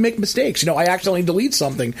sometimes people make mistakes. I accidentally delete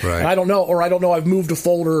something and I don't know I've moved a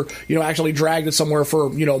folder, actually dragged it somewhere for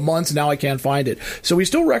months and now I can't find it. So we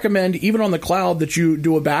still recommend, even on the cloud, that you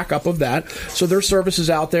do a backup of that. So there's services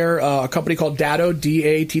out there, a company called Datto,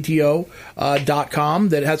 DATTO.com,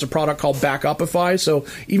 that has a product called Backupify. So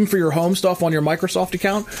even for your home stuff on your Microsoft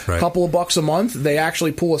account, a couple of bucks a month, they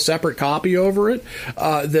actually pull a separate copy over it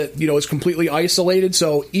that is completely isolated.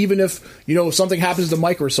 So even if something happens to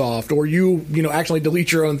Microsoft or you actually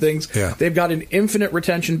delete your own things, they've got an infinite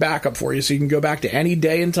retention backup for you, so you can go back to any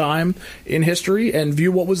day and time in history and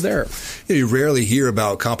view what was there. You rarely hear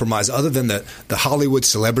about compromise other than the Hollywood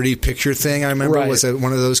celebrity picture thing. I remember was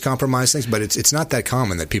one of those compromise things, but it's not that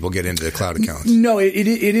common that people get into the cloud accounts. No, it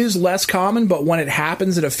is less common, but when it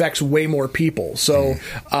happens, it affects way more people. So,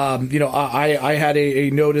 I had a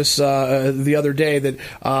notice the other day that,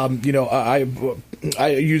 I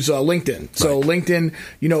use LinkedIn. So LinkedIn,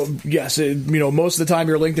 yes, most of the time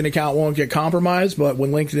your LinkedIn account won't get compromised, but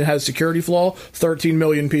when LinkedIn has security flaw, 13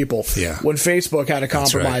 million people. Yeah. When Facebook had a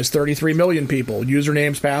compromise, 33 million people.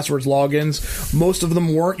 Usernames, passwords, logins. Most of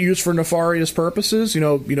them weren't used for nefarious purposes.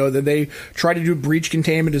 They try to do breach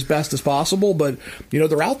containment as best as possible, but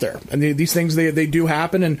they're out there, and these things they do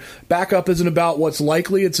happen. And backup isn't about what's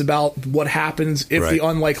likely; it's about what happens if the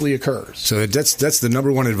unlikely occurs. So that's the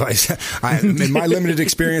number one advice. In my limited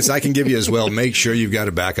experience I can give you as well. Make sure you've got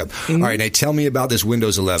a backup. All right, now tell me about this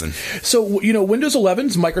Windows 11. So, Windows 11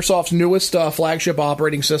 is Microsoft's newest flagship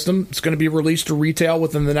operating system. It's going to be released to retail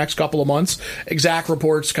within the next couple of months. Exact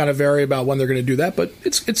reports kind of vary about when they're going to do that, but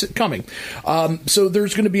it's coming. So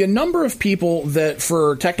there's going to be a number of people that,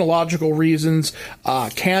 for technological reasons,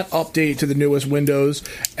 can't update to the newest Windows.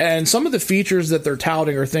 And some of the features that they're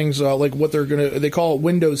touting are things like what they call it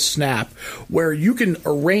Windows Snap, where you can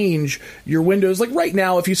arrange your windows. Like right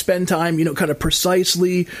now, if you spend time, kind of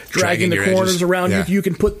precisely dragging the corners edges around, you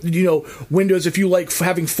can put, windows, if you like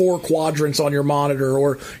having 4 quadrants on your monitor,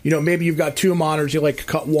 or, maybe you've got 2 monitors, you like to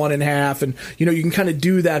cut one in half, and, you can kind of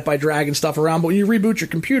do that by dragging stuff around. But when you reboot your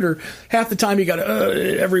computer, half the time you got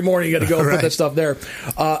to, every morning you got to go and put that stuff there.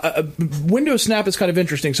 Windows Snap is kind of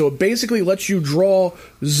interesting. So it basically lets you draw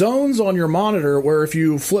zones on your monitor where if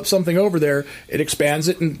you flip something over there, it expands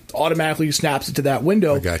it and automatically snaps it to that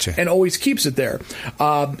window. And always keeps it there.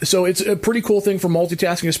 So it's a pretty cool thing for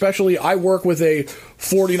multitasking, especially I work with a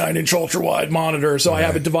 49-inch ultra-wide monitor, so I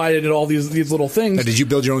have it divided in all these little things. Now, did you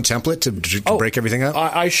build your own template to break everything up?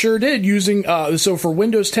 I sure did, using so for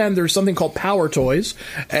Windows 10, there's something called Power Toys,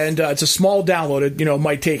 and it's a small download. It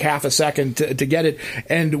might take half a second to get it,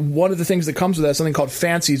 and one of the things that comes with that is something called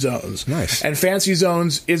Fancy Zones. Nice. And Fancy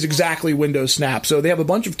Zones is exactly Windows Snap. So they have a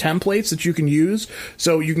bunch of templates that you can use,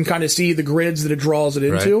 so you can kind of see the grids that it draws it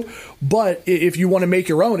into. But if you want to make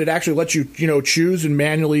your own, it actually lets you choose and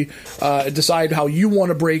manually decide how you want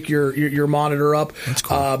to break your monitor up. That's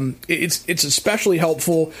cool. It's especially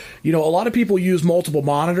helpful. A lot of people use multiple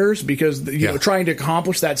monitors because trying to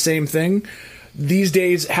accomplish that same thing. These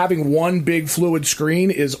days, having one big fluid screen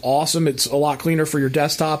is awesome. It's a lot cleaner for your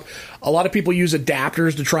desktop. A lot of people use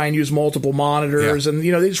adapters to try and use multiple monitors, and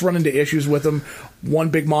they just run into issues with them. One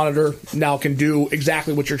big monitor now can do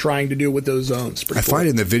exactly what you're trying to do with those zones. I find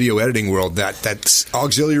in the video editing world that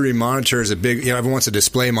auxiliary monitor is a big, everyone wants a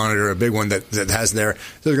display monitor, a big one that has they're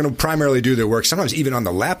going to primarily do their work, sometimes even on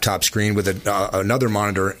the laptop screen with another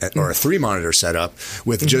monitor or a 3-monitor setup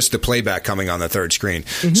with just the playback coming on the third screen.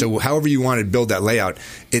 So however you want to build that layout,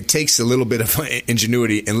 it takes a little bit of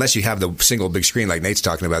ingenuity, unless you have the single big screen like Nate's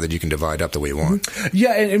talking about that you can divide up the way you want.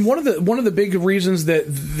 Yeah, and one of the big reasons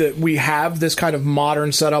that we have this kind of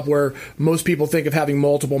modern setup where most people think of having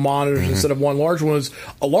multiple monitors instead of one large one is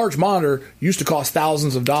a large monitor used to cost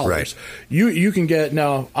thousands of dollars. Right. You can get,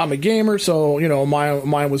 now I'm a gamer, so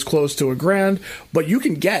mine was close to $1,000, but you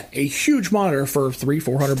can get a huge monitor for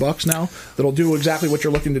 $300-$400 now that'll do exactly what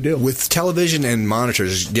you're looking to do. With television and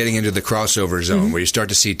monitors getting into the crossover zone where you start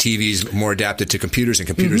to see TVs more adapted to computers and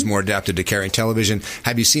computers more adapted to carrying television,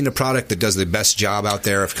 have you seen a product that does the best job out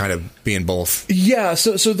there of kind of being both? Yeah,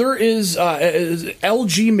 so there is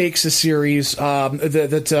LG makes a series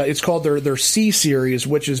that it's called their C series,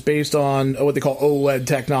 which is based on what they call OLED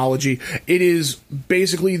technology. It is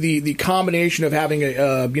basically the combination of having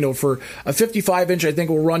for a 55-inch, I think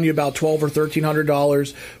will run you about $1,200 or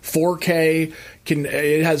 $1,300, 4K.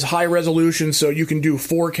 It has high resolution, so you can do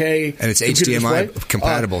 4K. And it's HDMI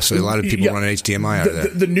compatible, so a lot of people run an HDMI out of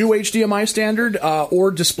that. The new HDMI standard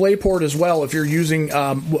or DisplayPort as well, if you're using,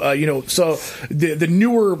 so the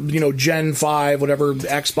newer, Gen 5, whatever,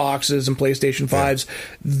 Xboxes and PlayStation 5s,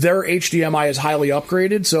 their HDMI is highly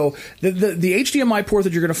upgraded. So the HDMI port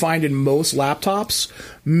that you're going to find in most laptops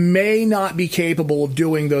may not be capable of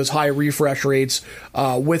doing those high refresh rates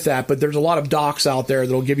with that, but there's a lot of docks out there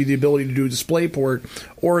that'll give you the ability to do DisplayPort,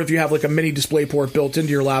 or if you have like a mini DisplayPort built into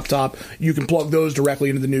your laptop, you can plug those directly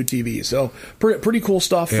into the new TV. So pretty cool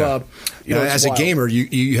stuff. As a gamer,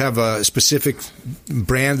 you have a specific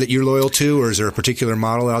brand that you're loyal to, or is there a particular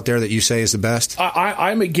model out there that you say is the best?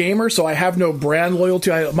 I'm a gamer, so I have no brand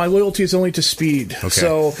loyalty. My loyalty is only to speed. Okay.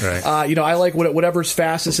 So I like whatever's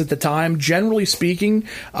fastest at the time. Generally speaking,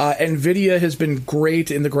 NVIDIA has been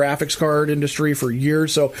great in the graphics card industry for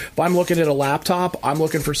years. So if I'm looking at a laptop, I'm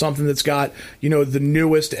looking for something that's got the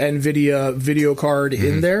newest NVIDIA video card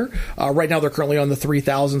in there. Right now, they're currently on the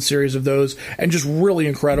 3000 series of those, and just really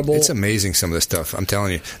incredible. It's amazing, some of this stuff. I'm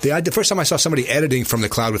telling you. The first time I saw somebody editing from the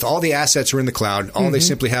cloud with all the assets are in the cloud, all they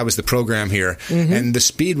simply have is the program here, and the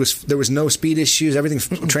speed there was no speed issues. Everything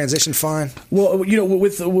transitioned fine. Well,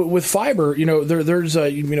 with fiber, there's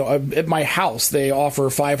at my house they offer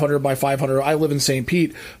 500 by 500. I live in St.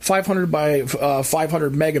 Pete. 500 by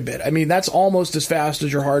 500 megabit. I mean, that's almost as fast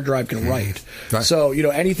as your hard drive can write. Right. So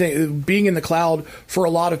anything being in the cloud for a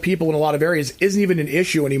lot of people in a lot of areas isn't even an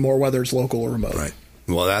issue anymore, whether it's local or remote. Right.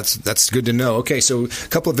 Well, that's good to know. Okay, so a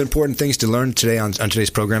couple of important things to learn today on today's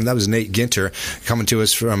program. That was Nate Ginter coming to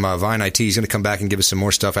us from Vine IT. He's going to come back and give us some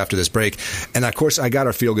more stuff after this break. And, of course, I got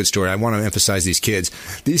our feel-good story. I want to emphasize these kids.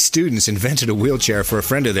 These students invented a wheelchair for a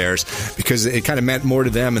friend of theirs because it kind of meant more to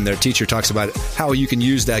them, and their teacher talks about how you can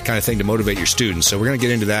use that kind of thing to motivate your students. So we're going to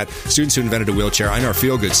get into that. Students who invented a wheelchair in our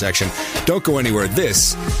feel-good section. Don't go anywhere.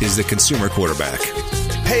 This is the Consumer Quarterback.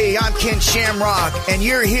 Hey, I'm Ken Shamrock, and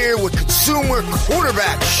you're here with Consumer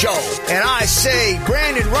Quarterback Show. And I say,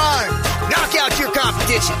 Brandon Rhyme, knock out your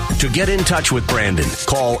competition. To get in touch with Brandon,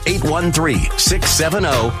 call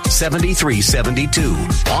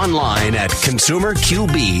 813-670-7372. Online at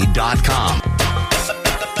consumerqb.com.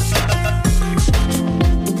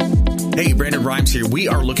 Hey, Brandon Rhymes here. We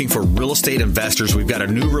are looking for real estate investors. We've got a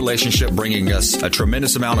new relationship bringing us a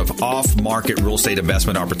tremendous amount of off-market real estate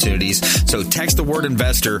investment opportunities. So text the word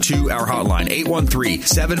investor to our hotline,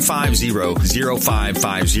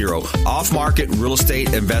 813-750-0550. Off-market real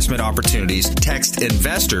estate investment opportunities. Text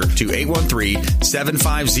investor to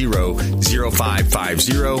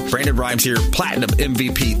 813-750-0550. Brandon Rhymes here, Platinum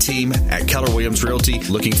MVP team at Keller Williams Realty,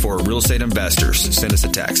 looking for real estate investors. Send us a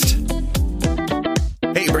text.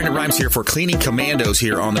 Hey, Brandon Rhymes here for Cleaning Commandos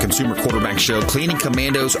here on the Consumer Quarterback Show. Cleaning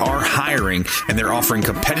Commandos are hiring, and they're offering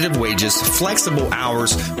competitive wages, flexible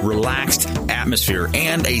hours, relaxed atmosphere,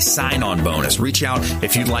 and a sign-on bonus. Reach out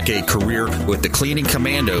if you'd like a career with the Cleaning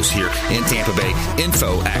Commandos here in Tampa Bay.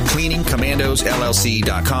 Info at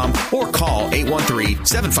cleaningcommandosllc.com or call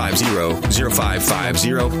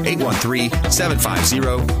 813-750-0550,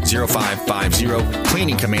 813-750-0550.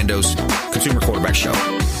 Cleaning Commandos, Consumer Quarterback Show.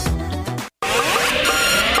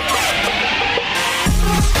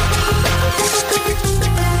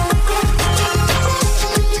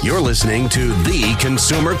 You're listening to The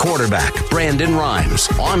Consumer Quarterback, Brandon Rhymes,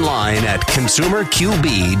 online at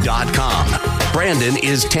consumerqb.com. Brandon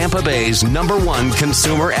is Tampa Bay's #1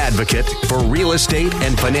 consumer advocate for real estate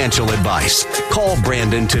and financial advice. Call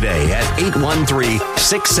Brandon today at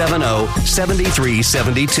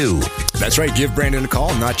 813-670-7372. That's right. Give Brandon a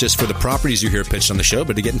call, not just for the properties you hear pitched on the show,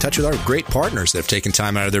 but to get in touch with our great partners that have taken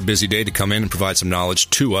time out of their busy day to come in and provide some knowledge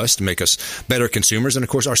to us to make us better consumers. And, of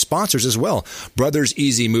course, our sponsors as well. Brothers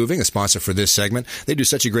Easy Moving, a sponsor for this segment. They do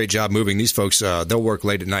such a great job moving. These folks, they'll work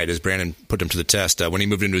late at night, as Brandon put them to the test. When he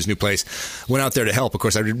moved into his new place, went out there to help. Of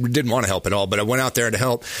course, I didn't want to help at all, but I went out there to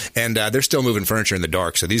help, and they're still moving furniture in the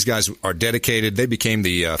dark. So these guys are dedicated. They became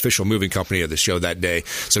the official moving company of the show that day.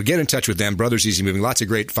 So get in touch with them. Brothers Easy Moving. Lots of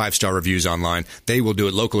great 5-star reviews online. They will do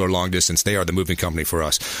it local or long distance. They are the moving company for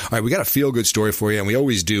us. All right, we got a feel-good story for you, and we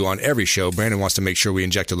always do on every show. Brandon wants to make sure we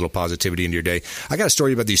inject a little positivity into your day. I got a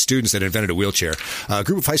story about these students that invented a wheelchair. A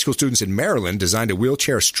group of high school students in Maryland designed a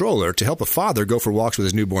wheelchair stroller to help a father go for walks with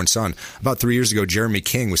his newborn son. About 3 years ago, Jeremy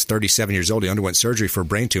King was 37 years old. He underwent surgery for a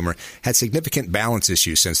brain tumor, had significant balance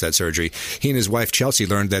issues since that surgery. He and his wife, Chelsea,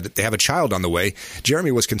 learned that they have a child on the way.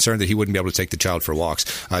 Jeremy was concerned that he wouldn't be able to take the child for walks.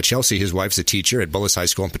 Chelsea, his wife's a teacher at Bullis High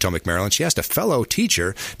School in Potomac, Maryland. She asked a fellow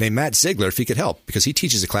teacher named Matt Ziegler if he could help, because he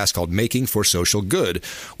teaches a class called Making for Social Good,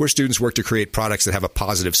 where students work to create products that have a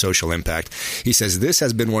positive social impact. He says this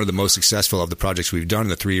has been one of the most successful of the projects we've done in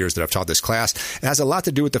the 3 years that I've taught this class. It has a lot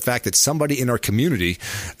to do with the fact that somebody in our community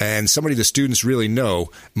and somebody the students really know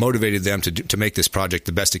motivated them to make this project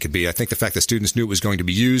the best it could be. I think the fact that students knew it was going to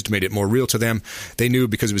be used made it more real to them. They knew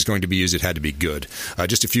because it was going to be used, it had to be good.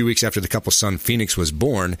 Just a few weeks after the couple's son, Phoenix, was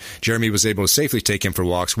born, Jeremy was able to safely take him for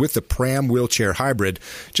walks with the Pram wheelchair hybrid.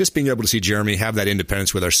 Just being able to see Jeremy have that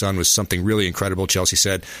independence with our son was something really incredible. Chelsea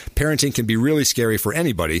said, parenting can be really scary for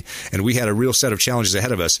anybody, and we had a real set of challenges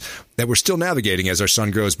ahead of us that we're still navigating as our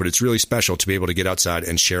son grows, but it's really special to be able to get outside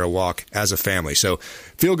and share a walk as a family. So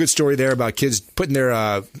feel good story there about kids putting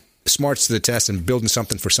their smarts to the test and building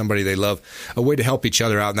something for somebody they love, a way to help each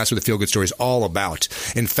other out, and that's what the Feel Good Story is all about.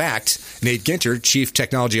 In fact, Nate Ginter, Chief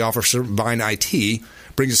Technology Officer, Vine IT,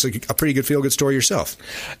 brings us a pretty good feel-good story yourself.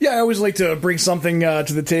 Yeah, I always like to bring something to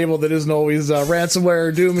the table that isn't always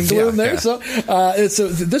ransomware, doom, and gloom there. Yeah. So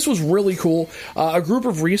this was really cool. A group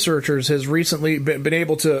of researchers has recently been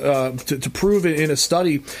able to prove in a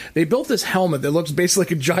study. They built this helmet that looks basically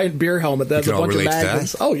like a giant beer helmet that has a bunch of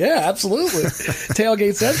magnets. Oh, yeah, absolutely.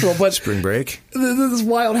 Tailgate Central. But spring break. This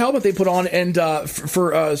wild helmet they put on, and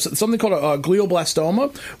for something called a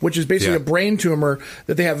glioblastoma, which is basically a brain tumor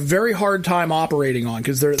that they have a very hard time operating on.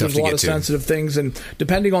 because there's a lot of sensitive things, and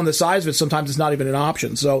depending on the size of it, sometimes it's not even an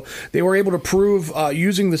option. So they were able to prove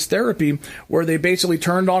using this therapy where they basically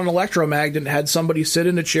turned on an electromagnet and had somebody sit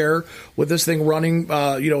in a chair with this thing running.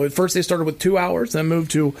 At first they started with 2 hours, then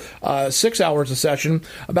moved to 6 hours a session,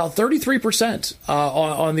 about 33%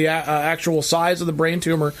 on the actual size of the brain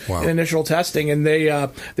tumor in initial testing. And they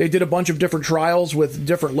did a bunch of different trials with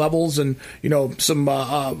different levels and, some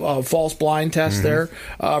false blind tests there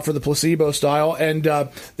for the placebo style. And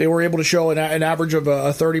they were able to show an average of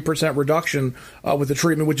a 30% reduction with the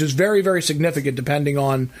treatment, which is very, very significant depending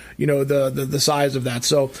on, the size of that.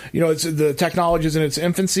 So, it's the technology is in its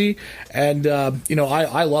infancy, and,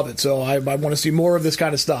 I love it. So I want to see more of this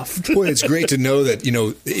kind of stuff. Well, it's great to know that,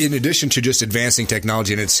 in addition to just advancing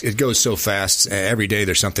technology, and it goes so fast, every day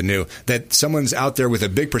there's something new, that someone's out there with a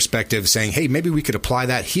big perspective saying, hey, maybe we could apply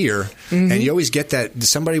that here. And you always get that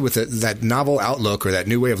somebody with that novel outlook or that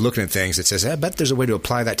new way of looking at things that says, I bet there's a way to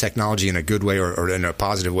apply that technology in a good way or in a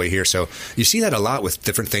positive way here. So you see that a lot with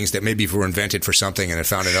different things that maybe were invented for something and have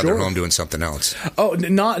found another home doing something else. Oh,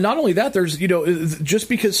 not only that, there's, just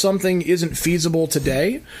because something isn't feasible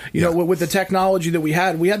today, with the technology that we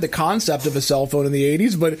had the concept of a cell phone in the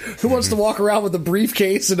 80s, but who wants to walk around with a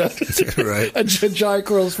briefcase and a giant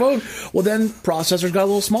cordless phone? Well, then processors got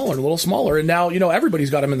a little smaller, and now, everybody's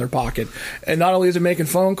got them in their pocket. And not only is it making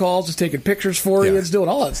phone calls, it's taking pictures for you, it's doing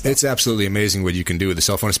all that stuff. It's absolutely amazing what you can do with a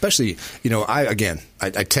cell phone, especially,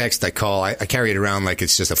 I text, I call, I carry it around like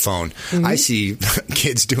it's just a phone. I see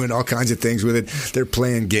kids doing all kinds of things with it. They're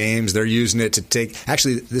playing games. They're using it to take...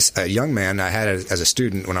 Actually, this young man I had as a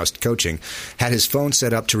student when I was coaching had his phone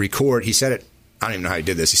set up to record. He said it... I don't even know how he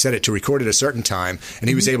did this. He said it to record at a certain time, and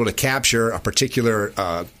he was able to capture a particular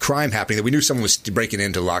crime happening that we knew someone was breaking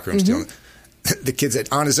into the locker room, stealing. The kid said,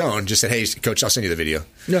 on his own, just said, hey, Coach, I'll send you the video.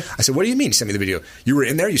 Yeah. I said, what do you mean you sent me the video? You were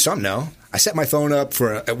in there? You saw him? No. I set my phone up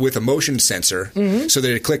with a motion sensor so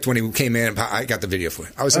that it clicked when he came in. I got the video for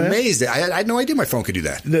it. I was amazed. I had no idea my phone could do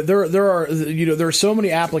that. There are so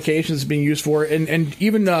many applications being used for it, and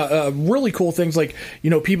even really cool things like,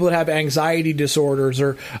 people that have anxiety disorders,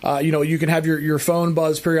 or, you can have your phone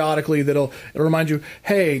buzz periodically that'll remind you,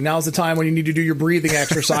 hey, now's the time when you need to do your breathing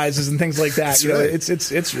exercises and things like that.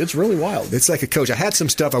 It's really wild. It's like a coach. I had some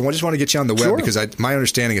stuff. I just want to get you on the web because my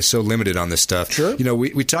understanding is so limited on this stuff. Sure.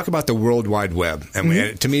 We talk about the World Wide Web,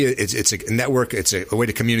 and to me, it's a network. It's a way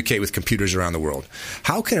to communicate with computers around the world.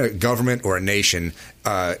 How can a government or a nation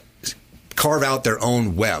carve out their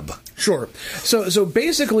own web? Sure. So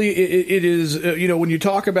basically, it is when you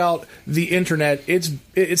talk about the internet,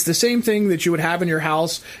 it's the same thing that you would have in your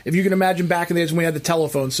house. If you can imagine back in the days when we had the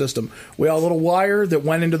telephone system, we had a little wire that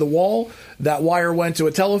went into the wall. That wire went to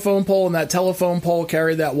a telephone pole, and that telephone pole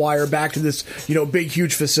carried that wire back to this big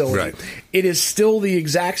huge facility. Right. It is still the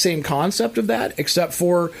exact same concept of that, except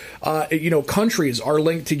for countries are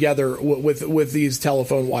linked together with these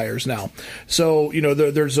telephone wires now. So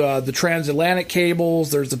there's the transatlantic cables,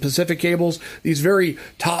 there's the Pacific cables, these very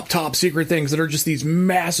top secret things that are just these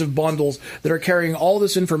massive bundles that are carrying all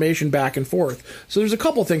this information back and forth. So there's a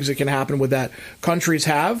couple things that can happen with that. Countries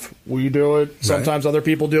have, we do it, sometimes other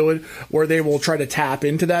people do it, where they will try to tap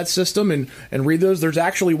into that system and read those. There's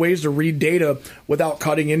actually ways to read data without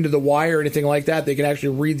cutting into the wire or anything like that. They can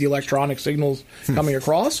actually read the electronic signals coming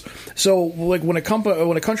across. So like when a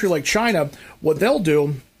country like China, what they'll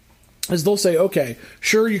do is they'll say, okay,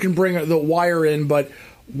 sure, you can bring the wire in, but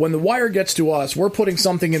when the wire gets to us, we're putting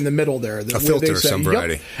something in the middle there. A filter of some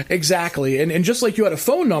variety. Yep, exactly. And just like you had a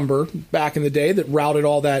phone number back in the day that routed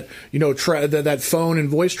all that, that phone and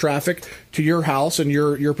voice traffic to your house and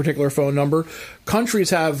your particular phone number,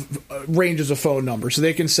 countries have ranges of phone numbers. So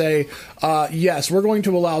they can say, yes, we're going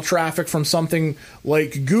to allow traffic from something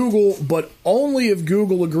like Google, but only if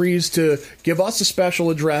Google agrees to give us a special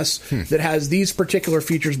address that has these particular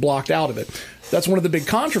features blocked out of it. That's one of the big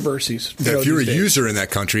controversies. If you're a user in that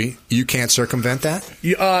country, you can't circumvent that?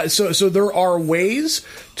 So there are ways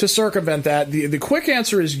to circumvent that. The quick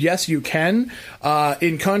answer is yes, you can.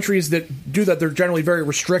 In countries that do that, they're generally very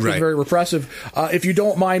restrictive, very repressive. If you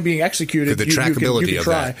don't mind being executed, the trackability you can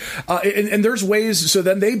try. And there's ways, so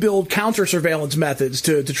then they build counter-surveillance methods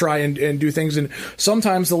to try and do things. And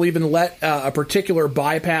sometimes they'll even let a particular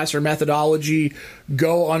bypass or methodology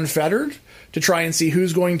go unfettered to try and see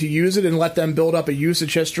who's going to use it and let them build up a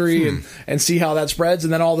usage history and see how that spreads.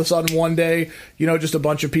 And then all of a sudden one day, just a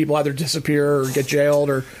bunch of people either disappear or get jailed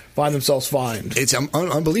or find themselves fined. It's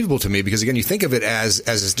unbelievable to me because, again, you think of it as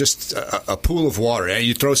just a pool of water.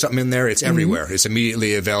 You throw something in there, it's everywhere. It's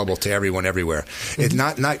immediately available to everyone everywhere. It's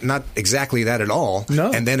not exactly that at all.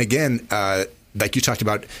 No. And then again, like you talked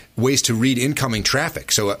about, ways to read incoming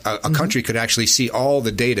traffic. So a country could actually see all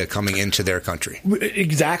the data coming into their country.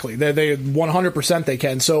 Exactly. They 100% they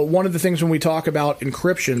can. So one of the things when we talk about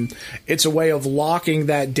encryption, it's a way of locking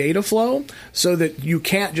that data flow so that you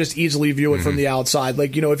can't just easily view it from the outside.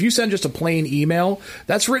 Like, if you send just a plain email,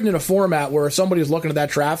 that's written in a format where if somebody is looking at that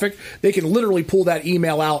traffic, they can literally pull that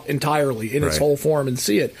email out entirely in its whole form and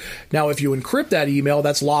see it. Now, if you encrypt that email,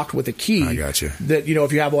 that's locked with a key. I got you. That,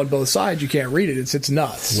 if you have on both sides, you can't read it. It's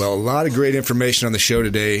nuts. Well, a lot of great information on the show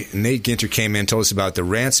today. Nate Ginter came in, told us about the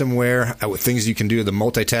ransomware, things you can do, the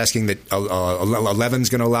multitasking that 11 is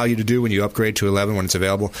going to allow you to do when you upgrade to 11 when it's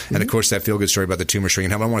available, and of course that feel-good story about the tumor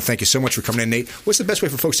shrinking. I want to thank you so much for coming in, Nate. What's the best way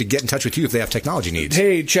for folks to get in touch with you if they have technology needs?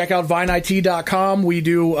 Hey, check out VineIT.com. We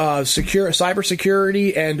do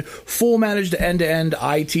cybersecurity and full managed end-to-end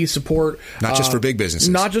IT support. Not just for big businesses.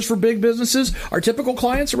 Not just for big businesses. Our typical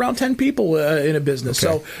clients around 10 people in a business.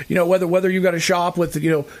 Okay. So, whether you've got a shop with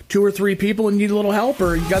 2 or 3 people and need a little help,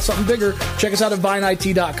 or you got something bigger, check us out at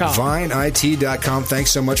VineIT.com. VineIT.com.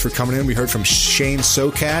 Thanks so much for coming in. We heard from Shane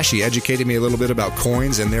Socash. He educated me a little bit about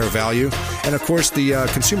coins and their value. And of course, the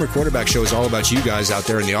Consumer Quarterback Show is all about you guys out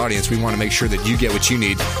there in the audience. We want to make sure that you get what you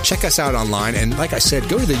need. Check us out online. And like I said,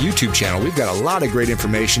 go to the YouTube channel. We've got a lot of great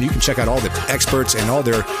information. You can check out all the experts and all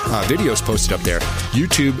their videos posted up there.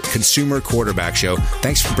 YouTube Consumer Quarterback Show.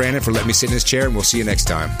 Thanks, Brandon, for letting me sit in his chair, and we'll see you next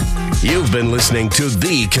time. You've been listening to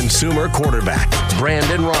The Consumer Quarterback,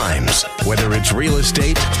 Brandon Rhymes. Whether it's real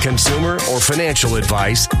estate, consumer, or financial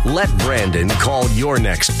advice, let Brandon call your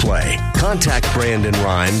next play. Contact Brandon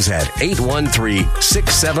Rhymes at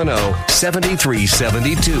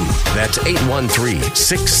 813-670-7372. That's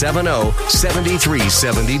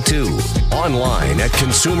 813-670-7372. Online at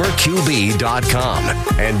consumerqb.com.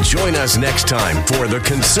 And join us next time for The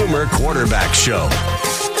Consumer Quarterback Show.